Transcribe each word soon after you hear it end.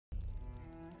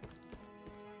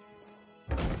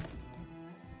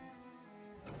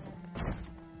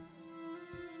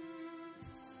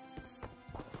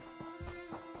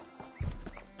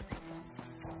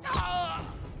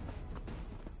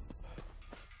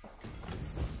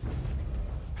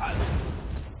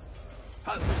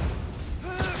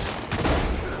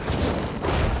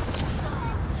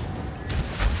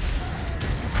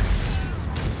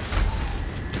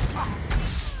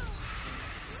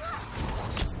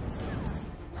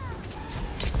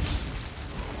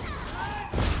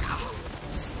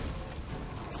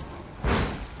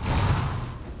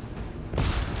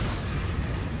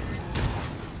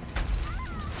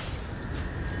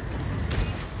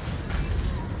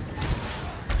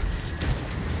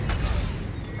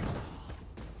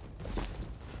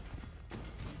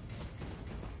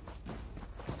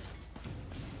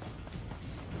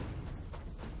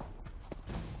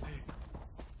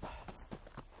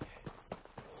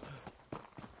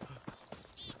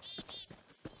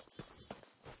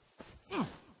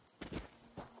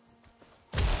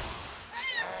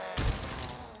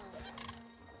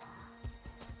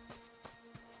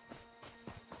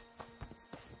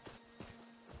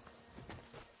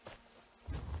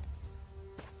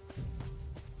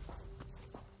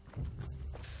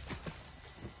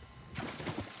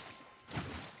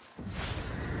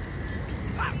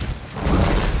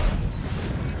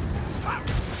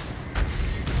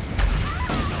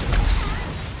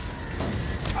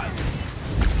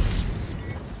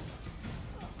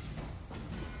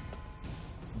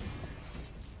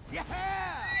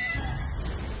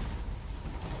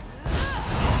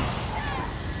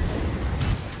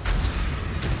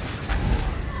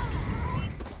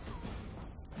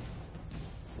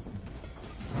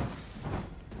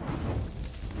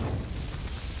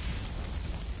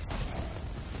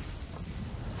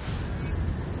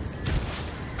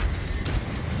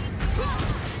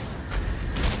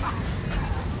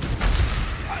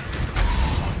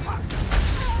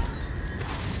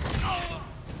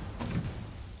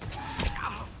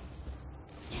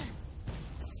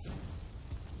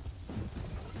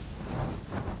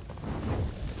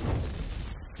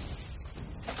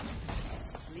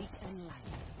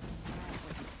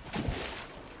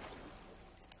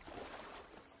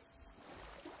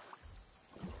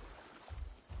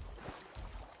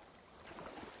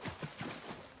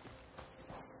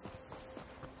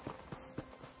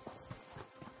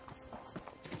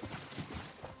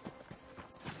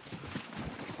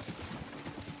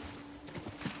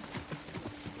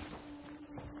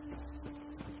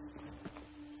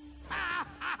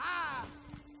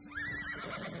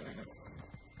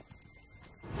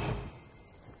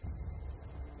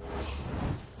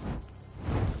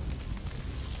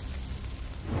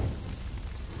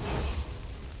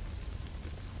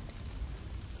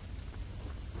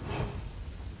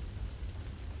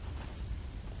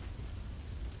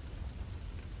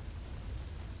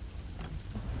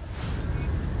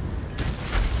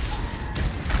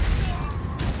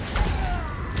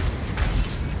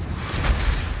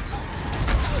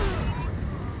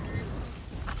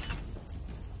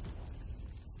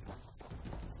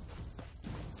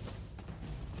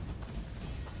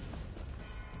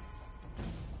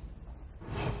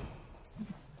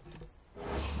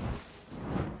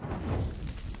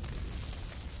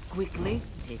Quickly,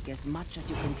 take as much as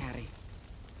you can carry.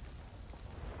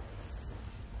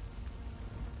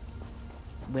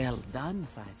 Well done,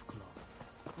 Five Claw.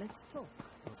 Let's talk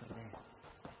over there.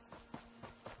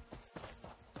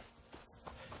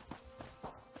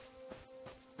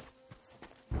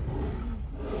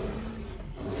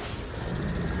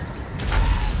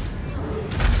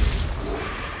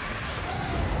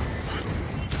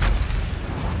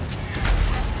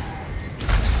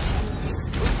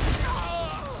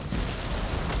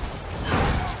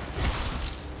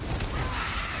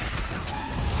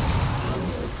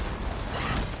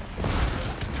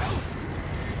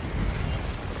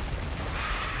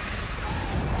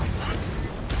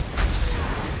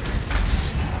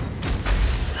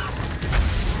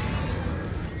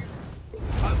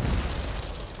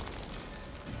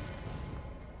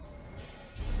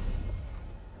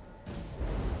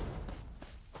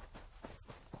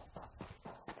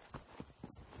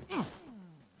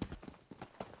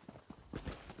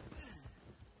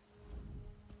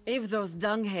 If those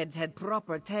dungheads had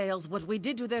proper tails, what we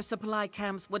did to their supply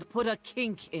camps would put a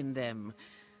kink in them.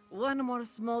 One more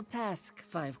small task,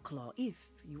 Five Claw, if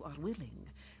you are willing.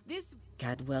 This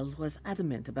Cadwell was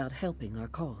adamant about helping our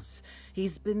cause.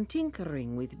 He's been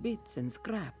tinkering with bits and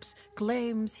scraps,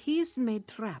 claims he's made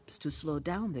traps to slow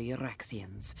down the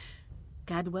Iraxians.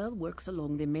 Cadwell works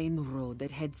along the main road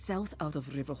that heads south out of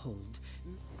Riverhold.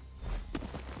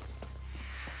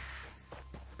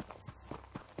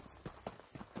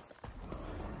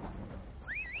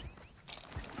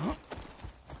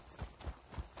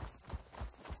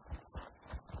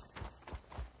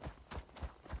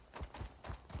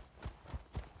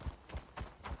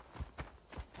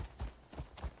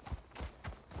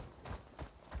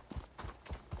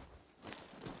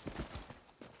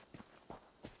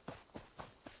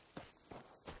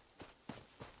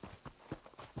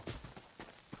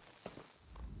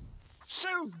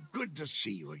 So good to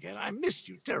see you again. I missed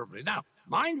you terribly. Now,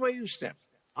 mind where you step.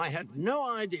 I had no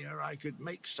idea I could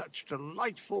make such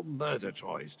delightful murder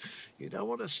toys. You don't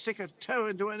want to stick a toe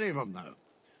into any of them,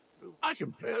 though. I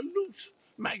can play a lute.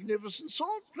 Magnificent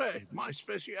swordplay, my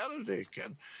speciality.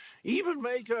 Can even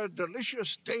make a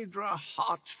delicious Daedra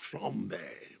heart flambe.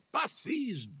 But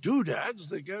these doodads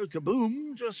that go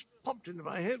kaboom just popped into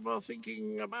my head while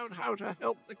thinking about how to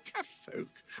help the catfolk.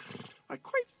 I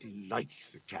quite like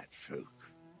the catfolk.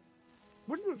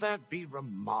 Wouldn't that be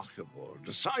remarkable?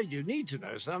 Decide you need to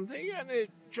know something, and it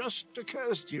just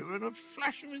occurs to you in a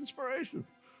flash of inspiration.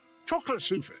 Chocolate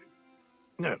souffle.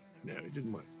 No, it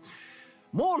didn't work.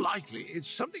 More likely, it's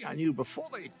something I knew before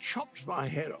they chopped my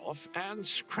head off and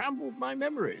scrambled my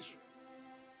memories.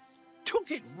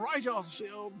 Took it right off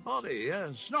the old body,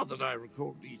 yes. Not that I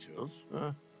recall details.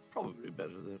 Probably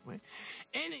better that way.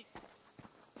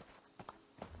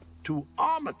 To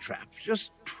arm a trap,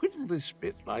 just twiddle this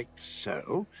bit like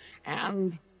so,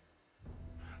 and...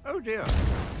 Oh dear.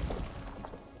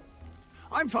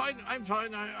 I'm fine.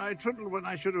 I twiddled when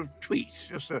I should have tweaked,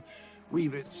 just a wee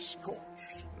bit scorched,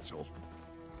 that's all.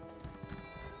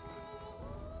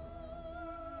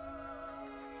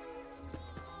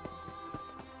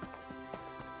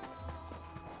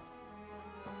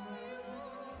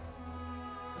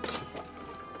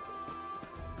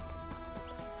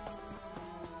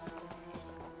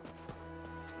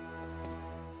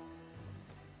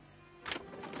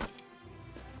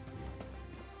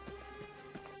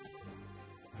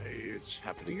 It's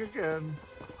happening again.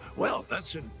 Well,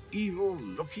 that's an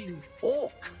evil-looking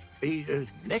orc. A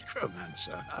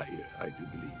necromancer, I do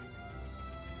believe.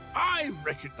 I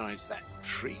recognize that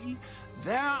tree.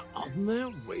 They're on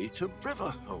their way to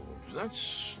Riverhold.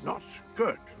 That's not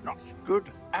good. Not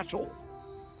good at all.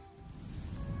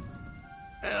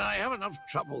 I have enough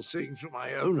trouble seeing through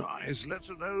my own eyes, let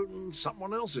alone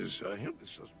someone else's.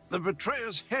 The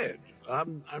betrayer's head.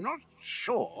 I'm not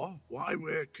sure why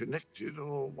we're connected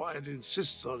or why it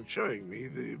insists on showing me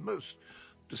the most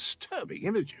disturbing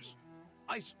images.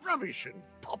 Ice rubbish and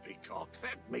poppycock.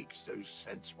 That makes no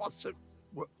sense. What's it?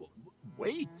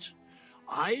 Wait.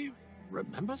 I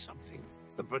remember something.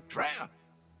 The betrayer.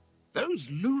 Those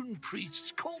loon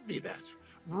priests called me that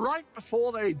right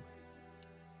before they...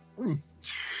 Well...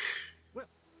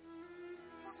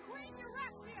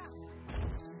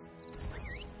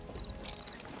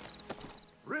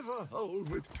 Riverhold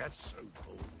with cats so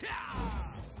cold.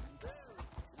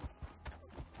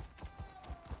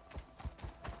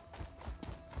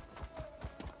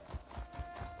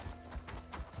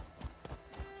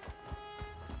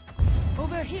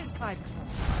 Over here, Five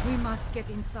Claw. We must get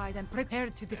inside and prepare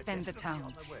to defend the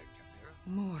town.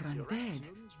 More undead.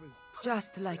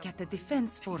 Just like at the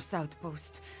Defense Force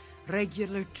outpost.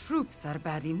 Regular troops are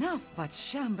bad enough, but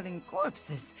shambling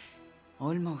corpses...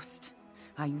 Almost.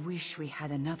 I wish we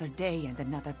had another day and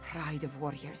another pride of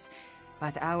warriors,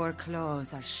 but our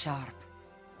claws are sharp.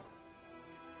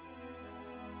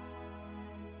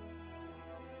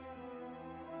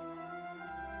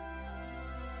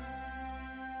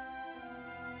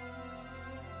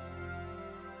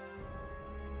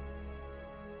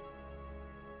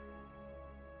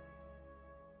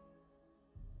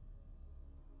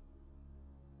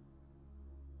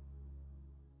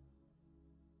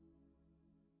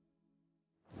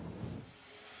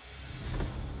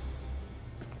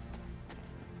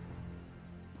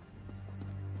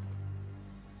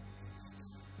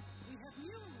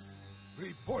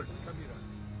 Report, Kamira.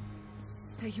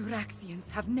 The Euraxians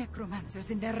have necromancers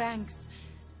in their ranks.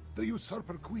 The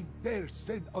usurper Queen dares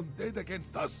send undead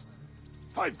against us?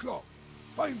 Five Claw,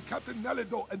 find Captain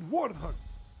Naledo and warn her.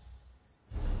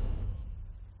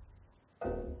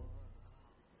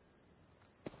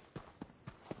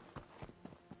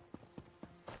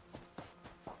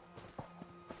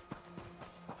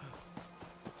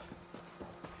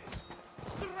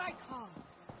 Strike hard!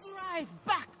 Drive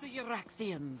back the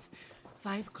Euraxians!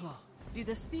 Five Claw, did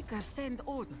the speaker send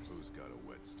orders? Who's got a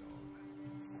whetstone?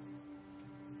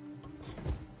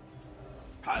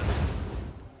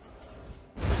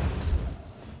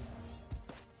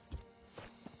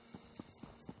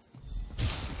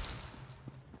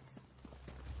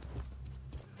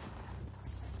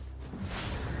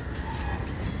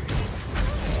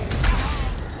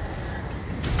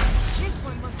 This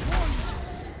one must warn you!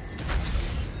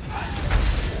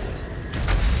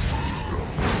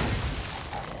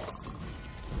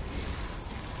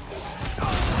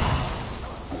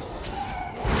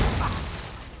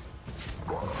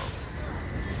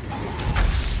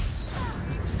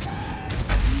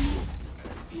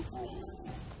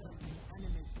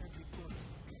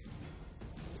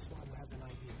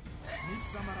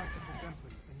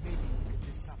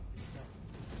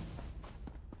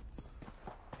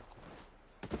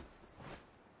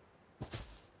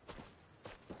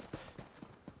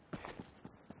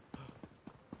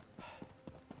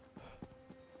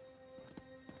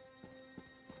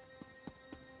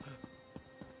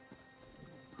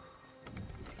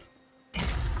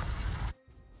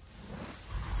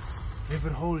 River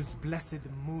holds blessed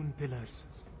moon pillars.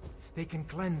 They can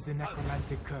cleanse the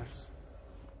necromantic curse.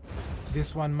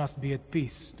 This one must be at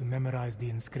peace to memorize the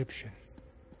inscription.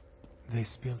 They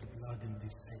spilled blood in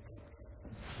this cycle.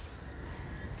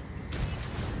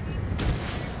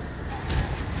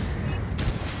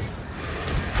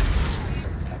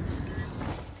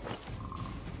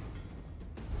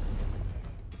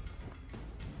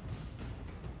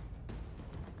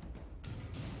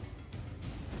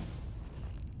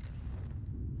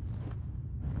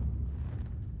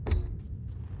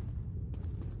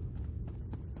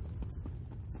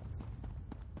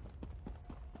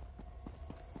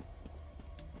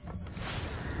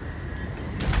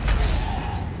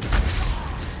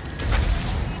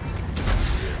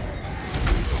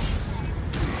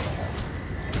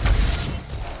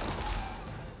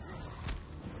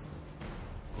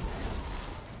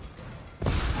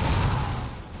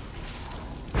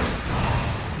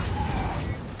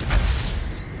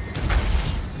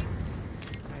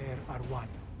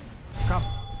 Come,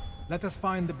 let us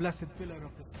find the blessed pillar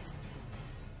of the...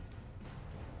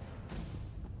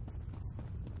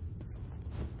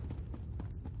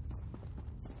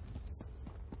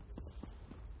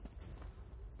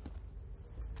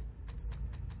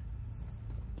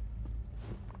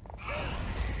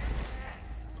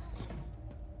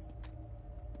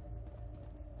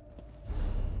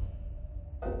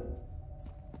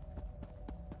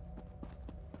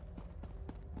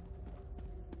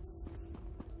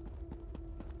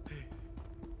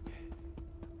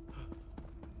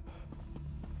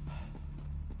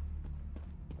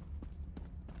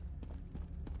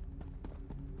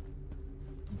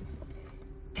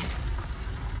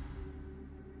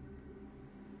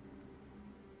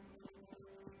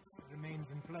 Remains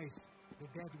in place. The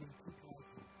dead will keep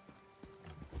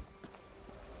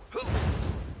out.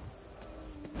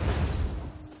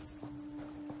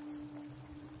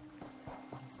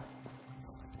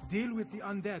 Deal with the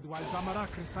undead while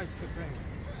Zamarak recites the prayer.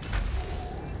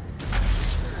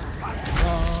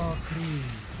 Kri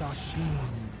Dashin.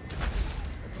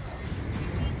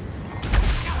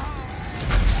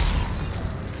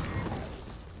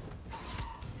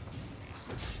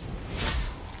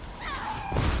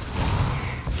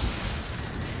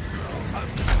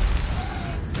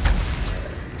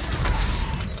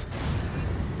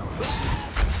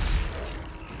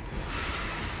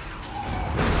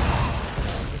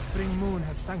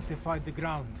 sanctified the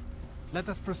ground. Let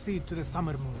us proceed to the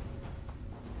Summer Moon.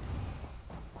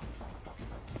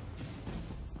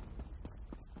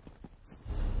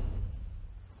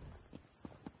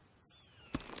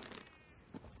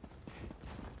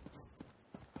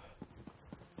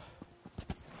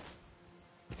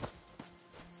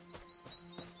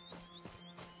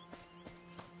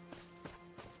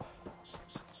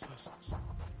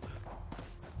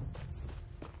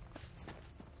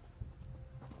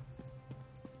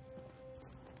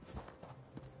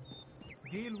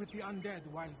 Deal with the undead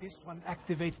while this one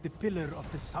activates the pillar of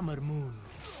the Summer Moon.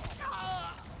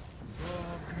 Oh,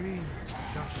 green,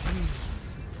 Joshua.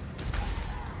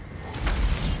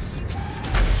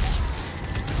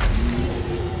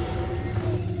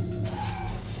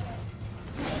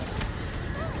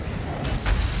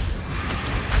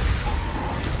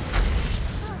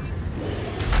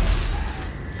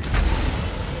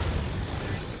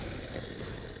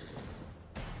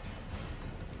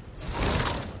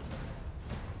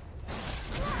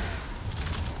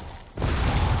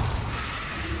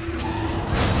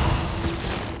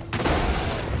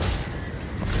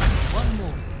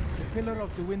 Pillar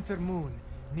of the Winter Moon,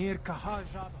 near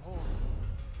Kahajad Hall.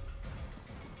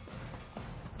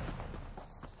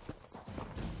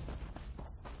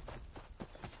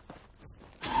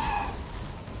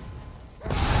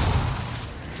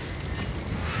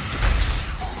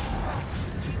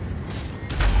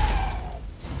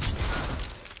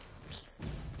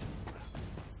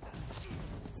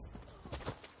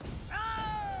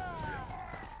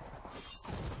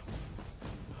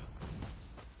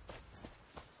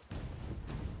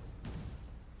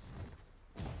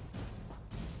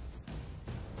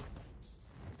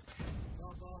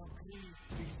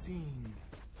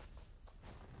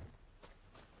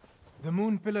 The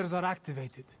moon pillars are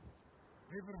activated.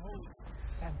 Riverhold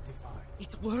sanctified.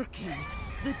 It's working.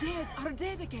 The dead are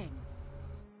dead again.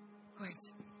 Wait.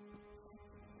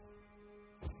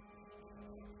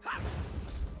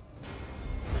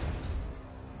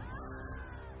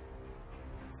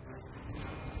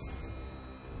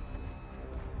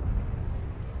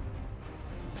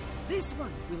 This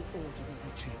one will order a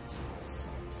retreat.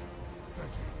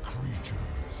 Pathetic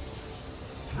creatures.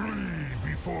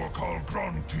 Flee before Call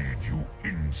Granted, you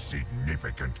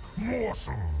insignificant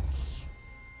morsels!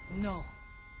 No.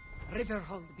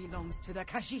 Riverhold belongs to the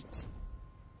Khajiit.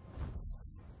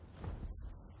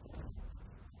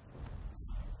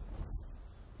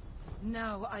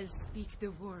 Now I'll speak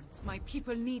the words my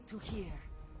people need to hear.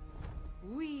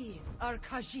 We are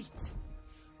Khajiit.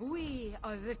 We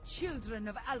are the children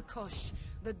of Alkosh,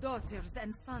 the daughters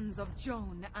and sons of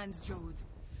Joan and Jode.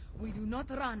 We do not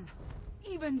run,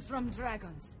 even from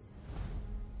dragons.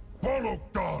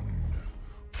 Bolokdan!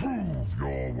 Prove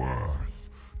your worth!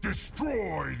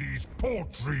 Destroy these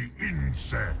paltry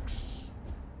insects!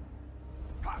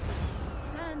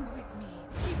 Stand with me,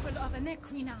 people of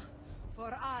Anequina,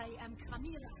 for I am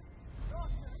Camilla,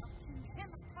 daughter of King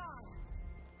Hemkar.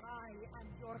 I am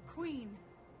your queen.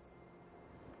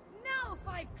 Now,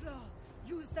 Five Claw,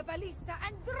 use the ballista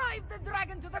and drive the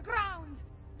dragon to the ground!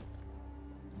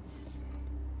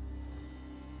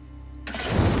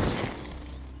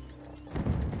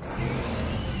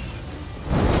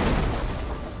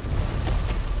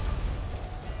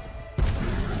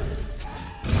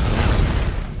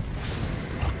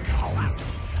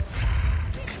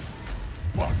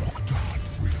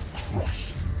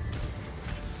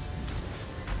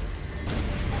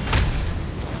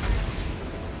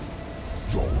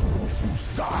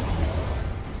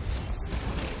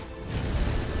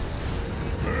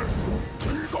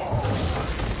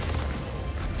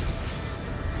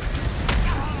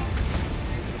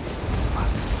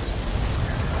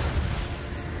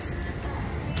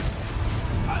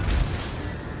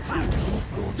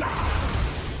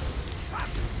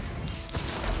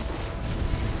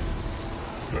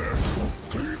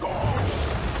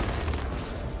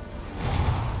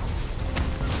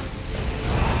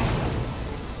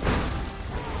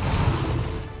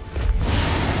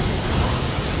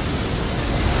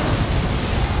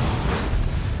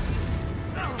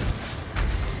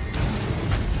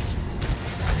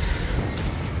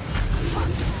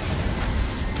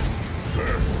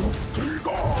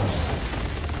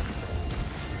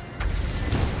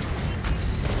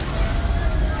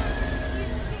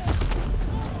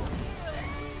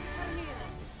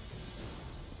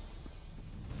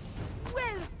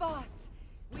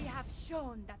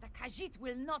 That the Khajiit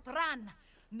will not run,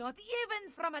 not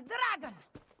even from a dragon!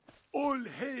 All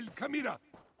hail Camilla,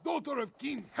 daughter of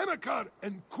King Hemekar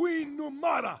and Queen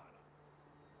Numara!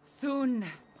 Soon,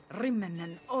 Rimmen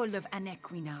and all of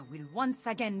Anequina will once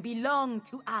again belong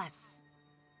to us.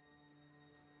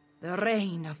 The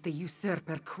reign of the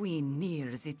usurper queen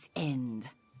nears its end.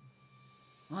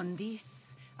 On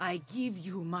this, I give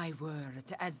you my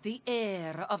word as the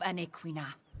heir of Anequina,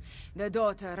 the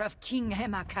daughter of King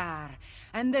Hemakar,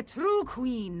 and the true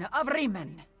queen of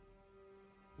Rimmon.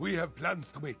 We have plans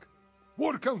to make.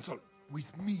 War Council,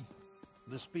 with me.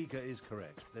 The speaker is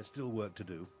correct. There's still work to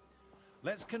do.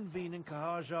 Let's convene in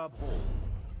Kahajar Hall.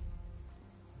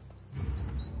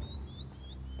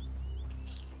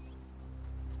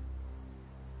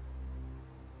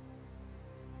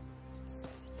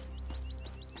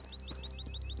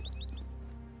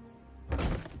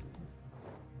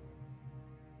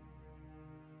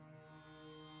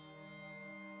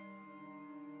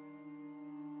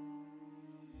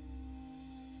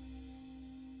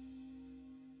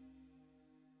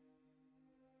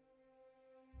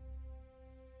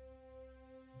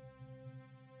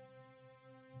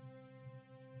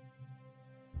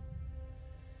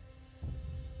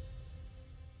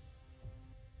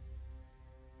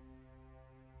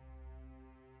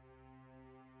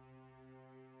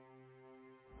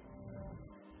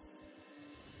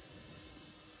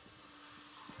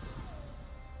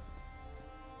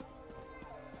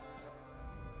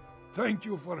 Thank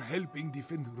you for helping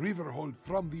defend Riverhold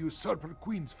from the Usurper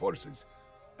Queen's forces.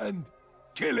 And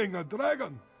killing a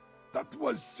dragon! That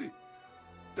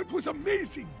was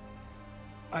amazing!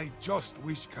 I just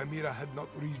wish Chimera had not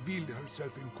revealed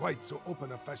herself in quite so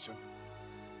open a fashion.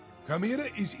 Chimera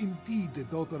is indeed the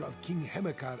daughter of King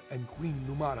Hemakar and Queen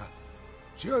Numara.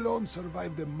 She alone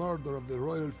survived the murder of the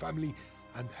royal family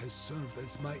and has served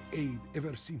as my aide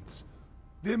ever since.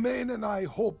 The men and I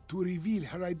hope to reveal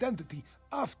her identity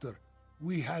after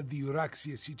we had the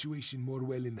Euraxia situation more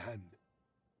well in hand.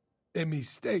 A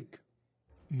mistake?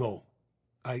 No.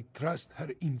 I trust her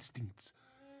instincts.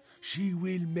 She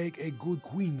will make a good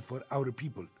queen for our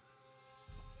people.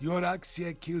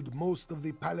 Euraxia killed most of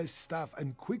the palace staff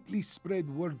and quickly spread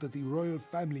word that the royal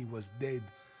family was dead.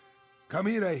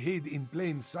 Chimera hid in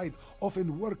plain sight,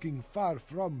 often working far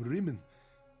from Rimmon,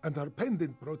 and her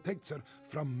pendant protects her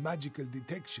from magical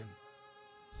detection.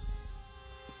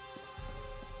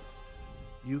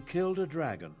 You killed a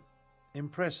dragon.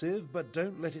 Impressive, but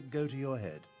don't let it go to your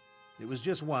head. It was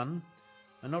just one,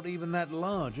 and not even that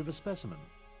large of a specimen.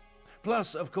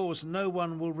 Plus, of course, no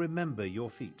one will remember your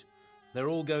feat. They're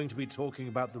all going to be talking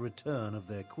about the return of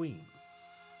their queen.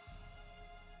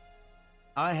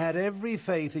 I had every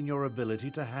faith in your ability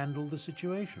to handle the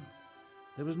situation.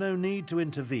 There was no need to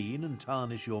intervene and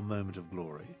tarnish your moment of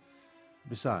glory.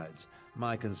 Besides,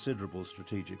 my considerable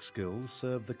strategic skills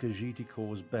serve the Khajiit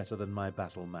cause better than my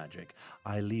battle magic.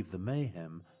 I leave the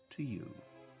mayhem to you.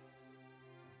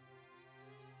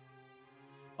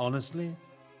 Honestly,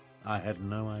 I had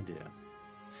no idea.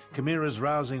 Chimera's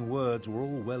rousing words were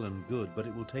all well and good, but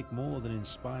it will take more than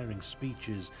inspiring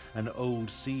speeches and old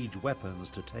siege weapons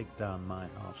to take down my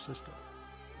half-sister.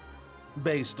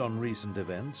 Based on recent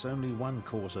events, only one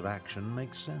course of action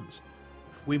makes sense.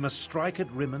 We must strike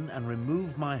at Rimmon and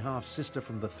remove my half-sister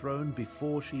from the throne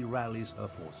before she rallies her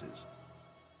forces.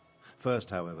 First,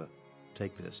 however,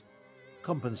 take this.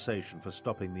 Compensation for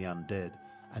stopping the undead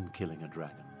and killing a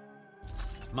dragon.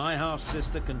 My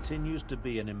half-sister continues to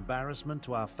be an embarrassment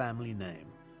to our family name.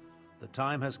 The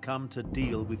time has come to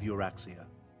deal with Euraxia.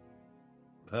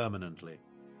 Permanently.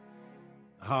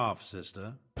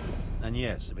 Half-sister. And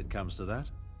yes, if it comes to that.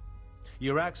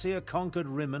 Euraxia conquered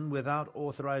Rimmon without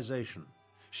authorization.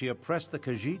 She oppressed the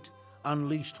Khajiit,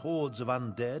 unleashed hordes of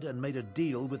undead, and made a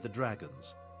deal with the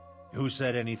dragons. Who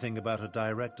said anything about a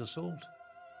direct assault?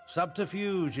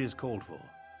 Subterfuge is called for.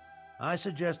 I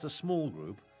suggest a small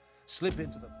group slip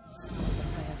into the...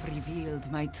 I have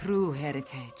revealed my true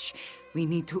heritage. We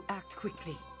need to act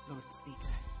quickly, Lord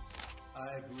Speaker.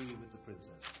 I agree with the princess.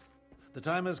 The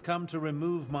time has come to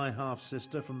remove my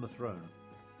half-sister from the throne.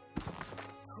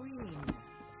 Queen.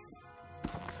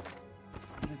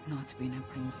 I have not been a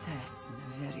princess in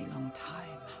a very long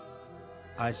time.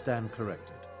 I stand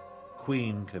corrected.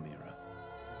 Queen Chimera.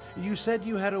 You said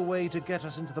you had a way to get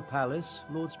us into the palace,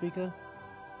 Lord Speaker?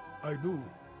 I do.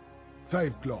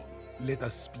 5 Claw, let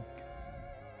us speak.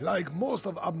 Like most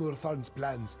of Abnur-Tharn's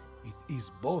plans, it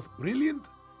is both brilliant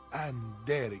and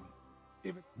daring.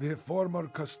 Even the former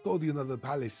custodian of the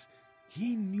palace,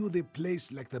 he knew the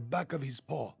place like the back of his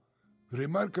paw.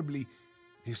 Remarkably,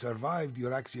 he survived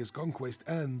Euraxia's conquest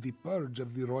and the purge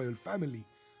of the royal family.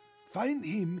 Find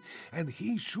him, and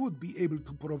he should be able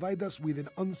to provide us with an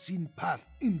unseen path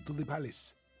into the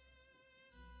palace.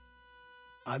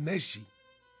 Aneshi.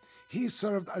 He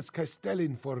served as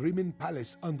Castellan for Rimmon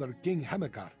Palace under King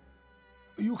Hemakar.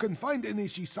 You can find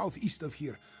Aneshi southeast of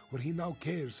here, where he now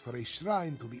cares for a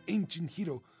shrine to the ancient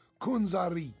hero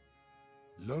Kunzari.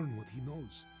 Learn what he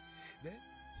knows. Then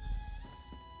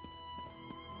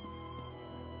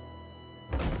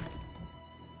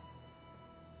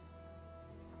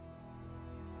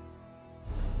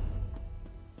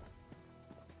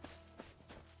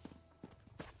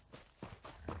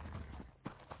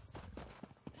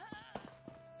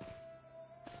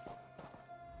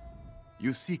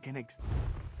you seek an ex...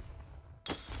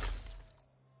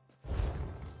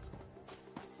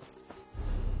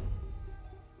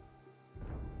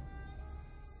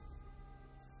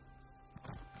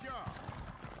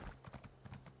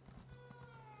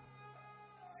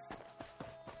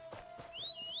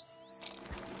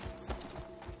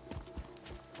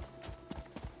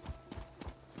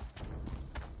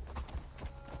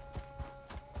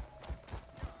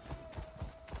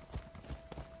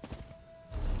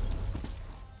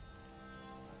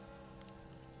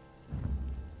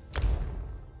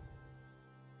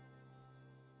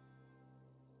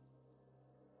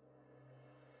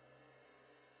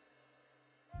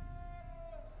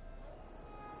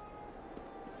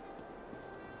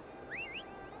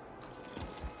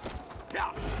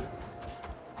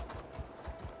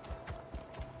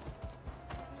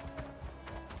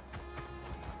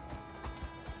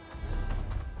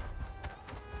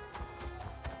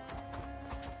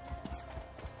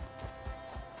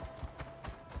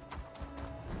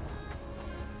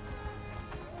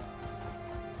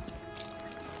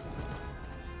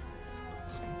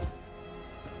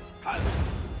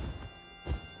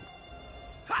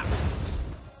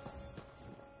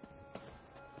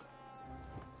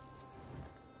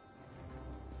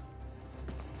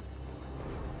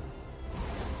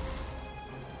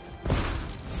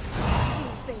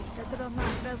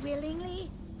 Romandra willingly,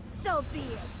 so be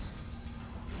it.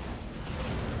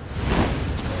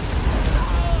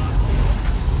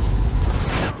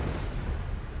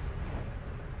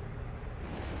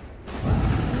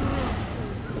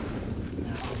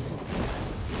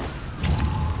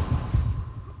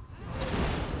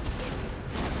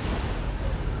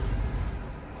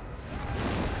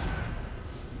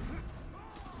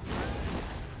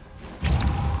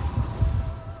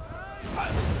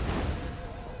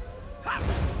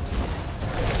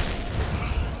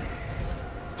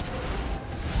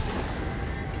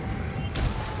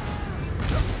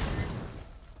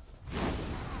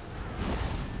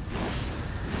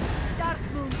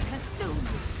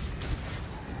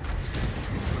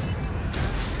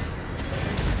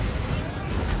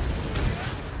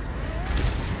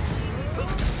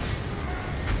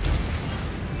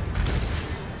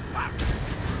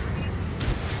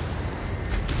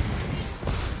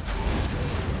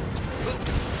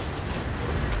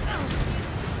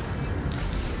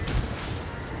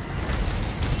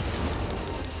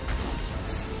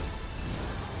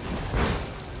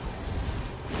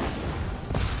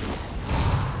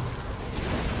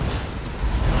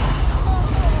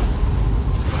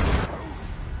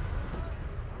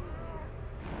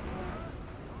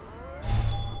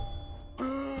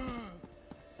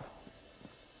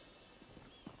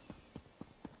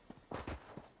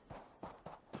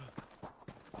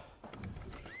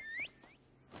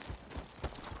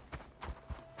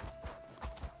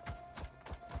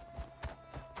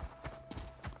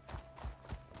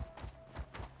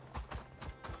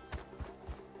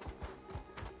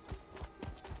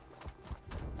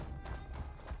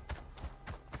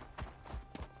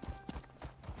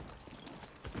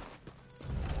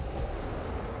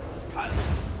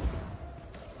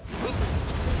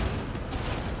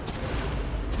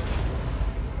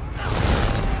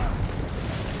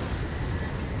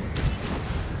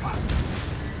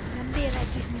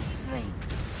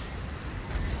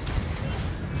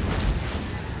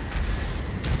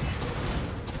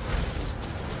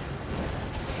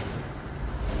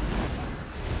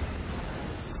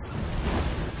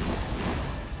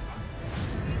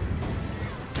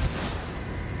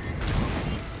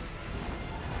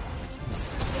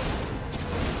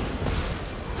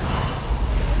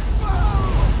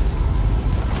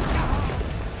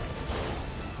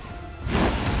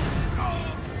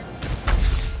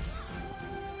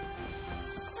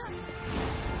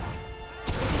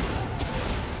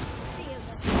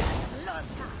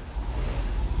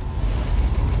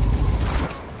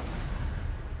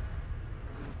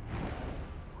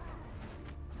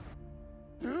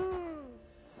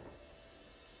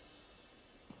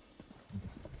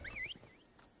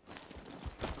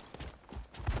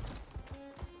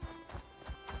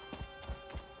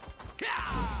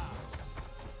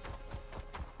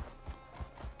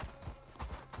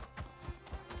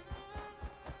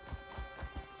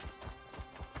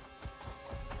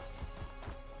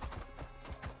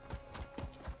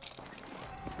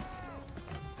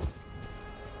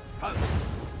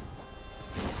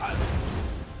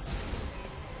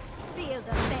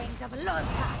 of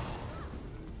Lorca!